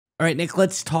All right, Nick,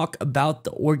 let's talk about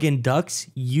the Oregon Ducks.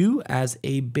 You, as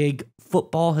a big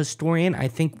football historian, I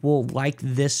think will like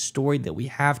this story that we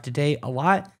have today a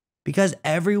lot because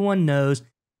everyone knows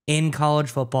in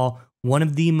college football, one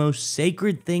of the most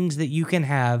sacred things that you can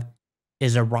have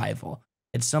is a rival.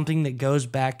 It's something that goes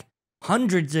back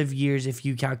hundreds of years if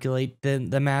you calculate the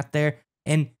math there.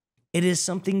 And it is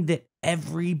something that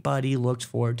everybody looks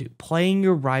forward to, playing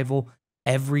your rival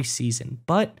every season.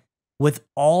 But with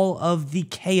all of the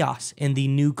chaos in the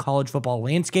new college football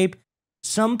landscape,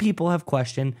 some people have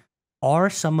questioned, are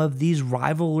some of these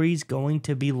rivalries going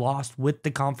to be lost with the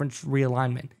conference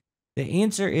realignment? The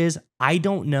answer is, I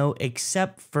don't know,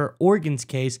 except for Oregon's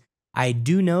case. I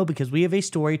do know because we have a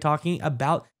story talking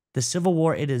about the Civil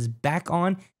War. It is back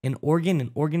on, and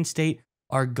Oregon State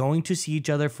are going to see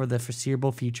each other for the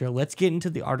foreseeable future. Let's get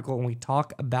into the article and we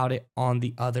talk about it on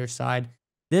the other side.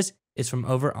 This is from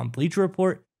over on Bleacher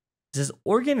Report. It says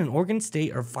Oregon and Oregon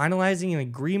State are finalizing an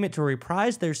agreement to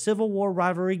reprise their Civil War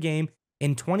rivalry game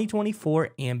in 2024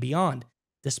 and beyond,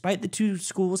 despite the two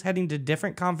schools heading to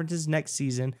different conferences next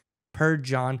season, per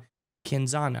John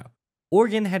Canzano.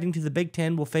 Oregon, heading to the Big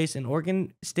Ten, will face an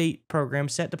Oregon State program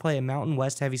set to play a Mountain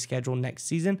West heavy schedule next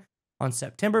season on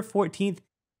September 14th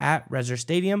at Reser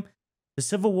Stadium. The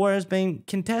Civil War has been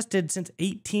contested since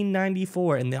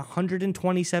 1894, and the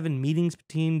 127 meetings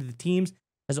between the teams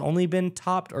has only been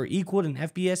topped or equaled in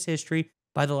FBS history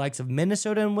by the likes of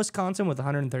Minnesota and Wisconsin with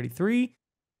 133,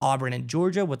 Auburn and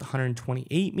Georgia with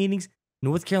 128 meetings,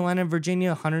 North Carolina and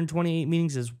Virginia 128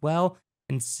 meetings as well,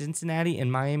 and Cincinnati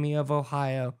and Miami of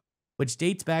Ohio, which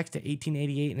dates back to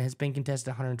 1888 and has been contested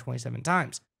 127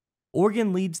 times.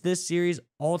 Oregon leads this series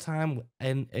all time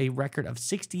in a record of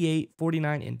 68,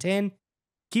 49, and 10.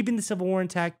 Keeping the Civil War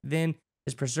intact then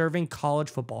is preserving college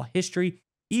football history,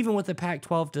 even with the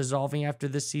Pac-12 dissolving after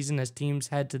this season as teams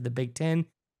head to the Big Ten,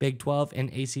 Big 12, and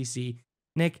ACC.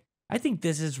 Nick, I think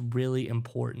this is really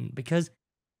important because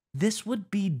this would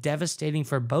be devastating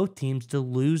for both teams to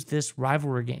lose this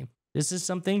rivalry game. This is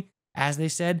something, as they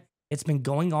said, it's been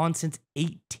going on since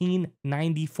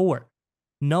 1894.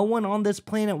 No one on this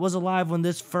planet was alive when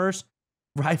this first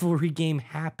rivalry game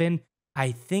happened.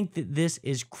 I think that this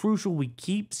is crucial. We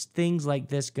keep things like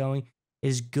this going.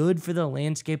 Is good for the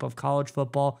landscape of college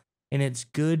football, and it's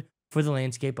good for the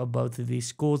landscape of both of these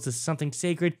schools. This is something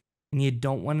sacred, and you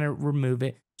don't want to remove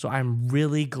it. So I'm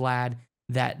really glad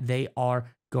that they are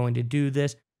going to do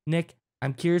this. Nick,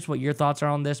 I'm curious what your thoughts are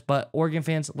on this, but Oregon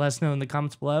fans, let us know in the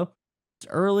comments below. It's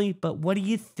early, but what do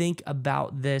you think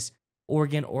about this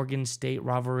Oregon State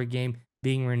rivalry game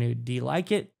being renewed? Do you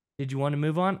like it? Did you want to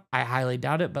move on? I highly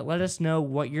doubt it, but let us know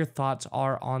what your thoughts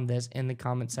are on this in the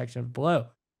comment section below.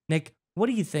 Nick, what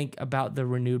do you think about the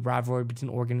renewed rivalry between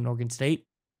Oregon and Oregon State?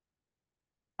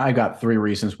 I got three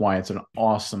reasons why it's an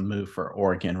awesome move for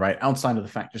Oregon, right? Outside of the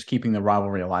fact just keeping the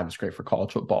rivalry alive is great for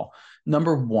college football.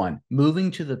 Number one, moving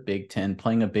to the Big Ten,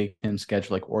 playing a Big Ten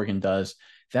schedule like Oregon does,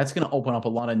 that's going to open up a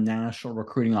lot of national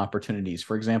recruiting opportunities.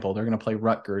 For example, they're going to play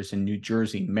Rutgers in New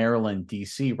Jersey, Maryland,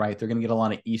 DC, right? They're going to get a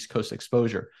lot of East Coast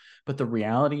exposure. But the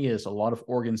reality is a lot of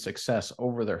Oregon's success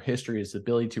over their history is the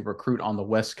ability to recruit on the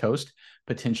West Coast,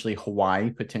 potentially Hawaii,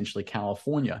 potentially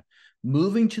California.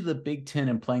 Moving to the Big Ten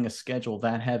and playing a schedule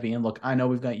that heavy, and look, I know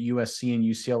we've got USC and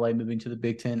UCLA moving to the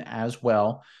Big Ten as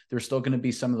well. There's still going to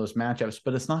be some of those matchups,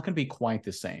 but it's not going to be quite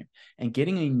the same. And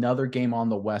getting another game on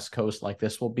the West Coast like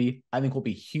this will be, I think, will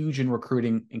be huge in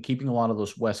recruiting and keeping a lot of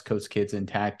those West Coast kids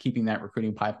intact, keeping that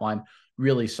recruiting pipeline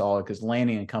really solid because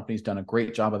Lanning and company's done a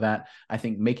great job of that. I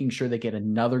think making sure they get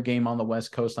another game on the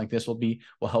West Coast like this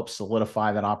will help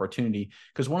solidify that opportunity.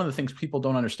 Because one of the things people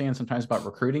don't understand sometimes about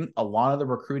recruiting, a lot of the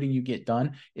recruiting you get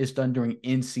done is done during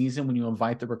in season when you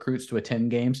invite the recruits to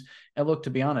attend games. And look, to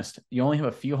be honest, you only have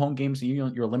a few home games.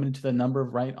 You're limited to the number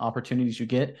of opportunities you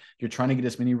get. You're trying to get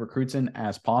as many recruits in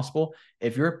as possible.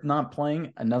 If you're not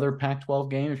playing another Pac-12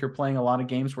 game, if you're playing a lot of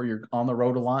games where you're on the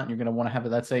road a lot and you're going to want to have,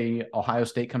 let's say Ohio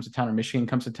State comes to town or Michigan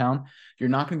comes to town, you're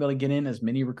not going to be able to get in as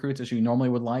many recruits as you normally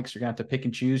would like. So you're going to have to pick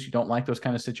and choose. You don't like those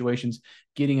kind of situations.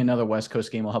 Getting another West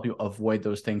Coast game will help you avoid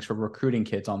those things for recruiting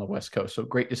kids on the West Coast. So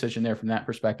great decision there from that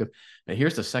perspective. But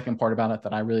here's the second part about it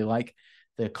that I really like.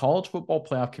 The College Football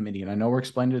Playoff Committee, and I know we're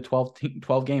explaining the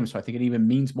 12 games, so I think it even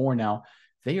means more now.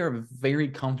 They are very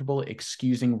comfortable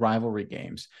excusing rivalry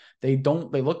games. They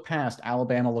look past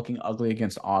Alabama looking ugly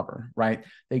against Auburn, right?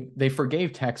 They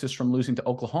forgave Texas from losing to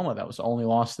Oklahoma. That was the only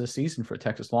loss this season for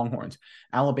Texas Longhorns.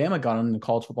 Alabama got in the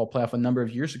college football playoff a number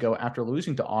of years ago after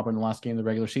losing to Auburn the last game of the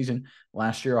regular season.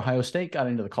 Last year, Ohio State got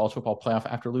into the college football playoff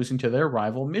after losing to their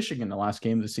rival Michigan the last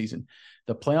game of the season.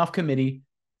 The playoff committee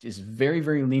is very,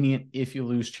 very lenient if you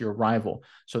lose to your rival.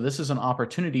 So this is an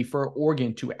opportunity for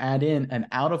Oregon to add in an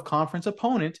out-of-conference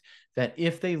opponent that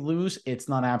if they lose, it's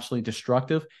not absolutely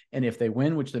destructive. And if they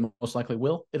win, which they most likely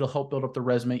will, it'll help build up the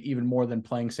resume even more than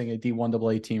playing, say, a D1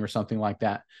 AA team or something like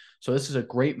that. So this is a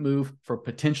great move for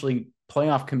potentially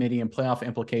playoff committee and playoff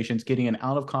implications, getting an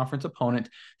out-of-conference opponent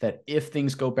that if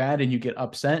things go bad and you get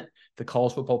upset, the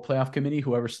college football playoff committee,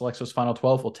 whoever selects those final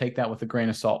 12, will take that with a grain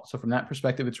of salt. So from that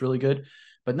perspective, it's really good.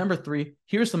 But number 3,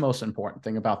 here's the most important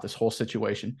thing about this whole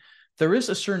situation. There is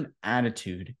a certain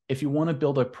attitude if you want to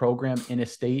build a program in a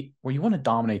state where you want to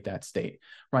dominate that state,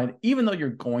 right? Even though you're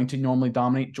going to normally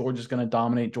dominate, Georgia's going to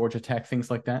dominate, Georgia Tech, things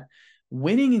like that.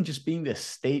 Winning and just being the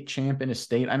state champ in a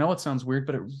state, I know it sounds weird,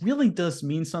 but it really does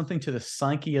mean something to the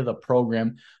psyche of the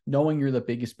program, knowing you're the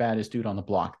biggest, baddest dude on the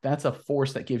block. That's a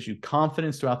force that gives you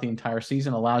confidence throughout the entire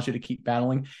season, allows you to keep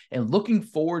battling and looking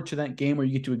forward to that game where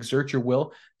you get to exert your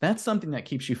will. That's something that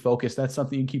keeps you focused. That's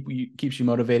something keeps you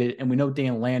motivated. And we know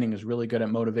Dan Lanning is really good at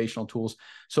motivational tools.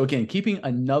 So again, keeping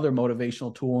another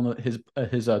motivational tool in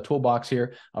his toolbox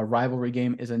here, a rivalry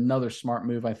game, is another smart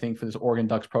move, I think, for this Oregon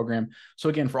Ducks program. So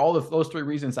again, for all of those 3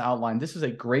 reasons outlined, this is a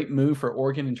great move for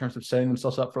Oregon in terms of setting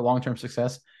themselves up for long-term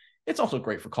success. It's also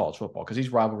great for college football because these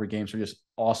rivalry games are just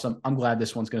awesome. I'm glad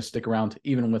this one's going to stick around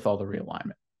even with all the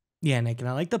realignment. Yeah, Nick, and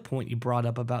I like the point you brought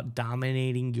up about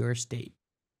dominating your state.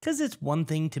 Because it's one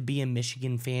thing to be a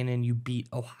Michigan fan and you beat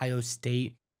Ohio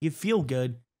State. You feel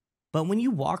good. But when you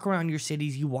walk around your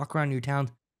cities, you walk around your towns,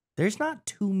 there's not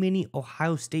too many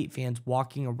Ohio State fans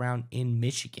walking around in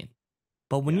Michigan.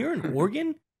 But when you're in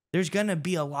Oregon, there's going to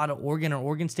be a lot of Oregon or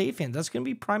Oregon State fans. That's going to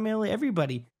be primarily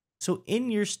everybody. So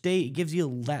in your state, it gives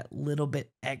you that little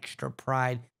bit extra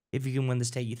pride if you can win the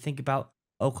state. You think about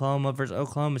Oklahoma versus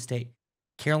Oklahoma State,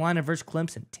 Carolina versus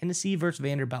Clemson, Tennessee versus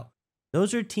Vanderbilt.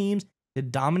 Those are teams that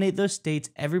dominate those states.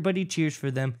 Everybody cheers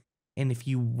for them. And if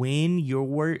you win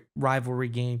your rivalry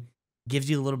game, it gives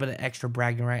you a little bit of extra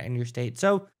bragging right in your state.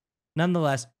 So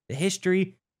nonetheless, the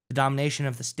history, the domination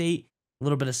of the state, a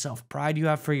little bit of self-pride you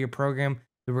have for your program,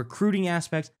 the recruiting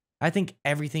aspects, I think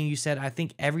everything you said, I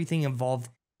think everything involved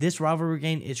this rivalry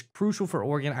game is crucial for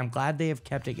Oregon. I'm glad they have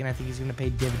kept it, and I think it's going to pay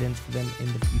dividends for them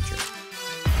in the future.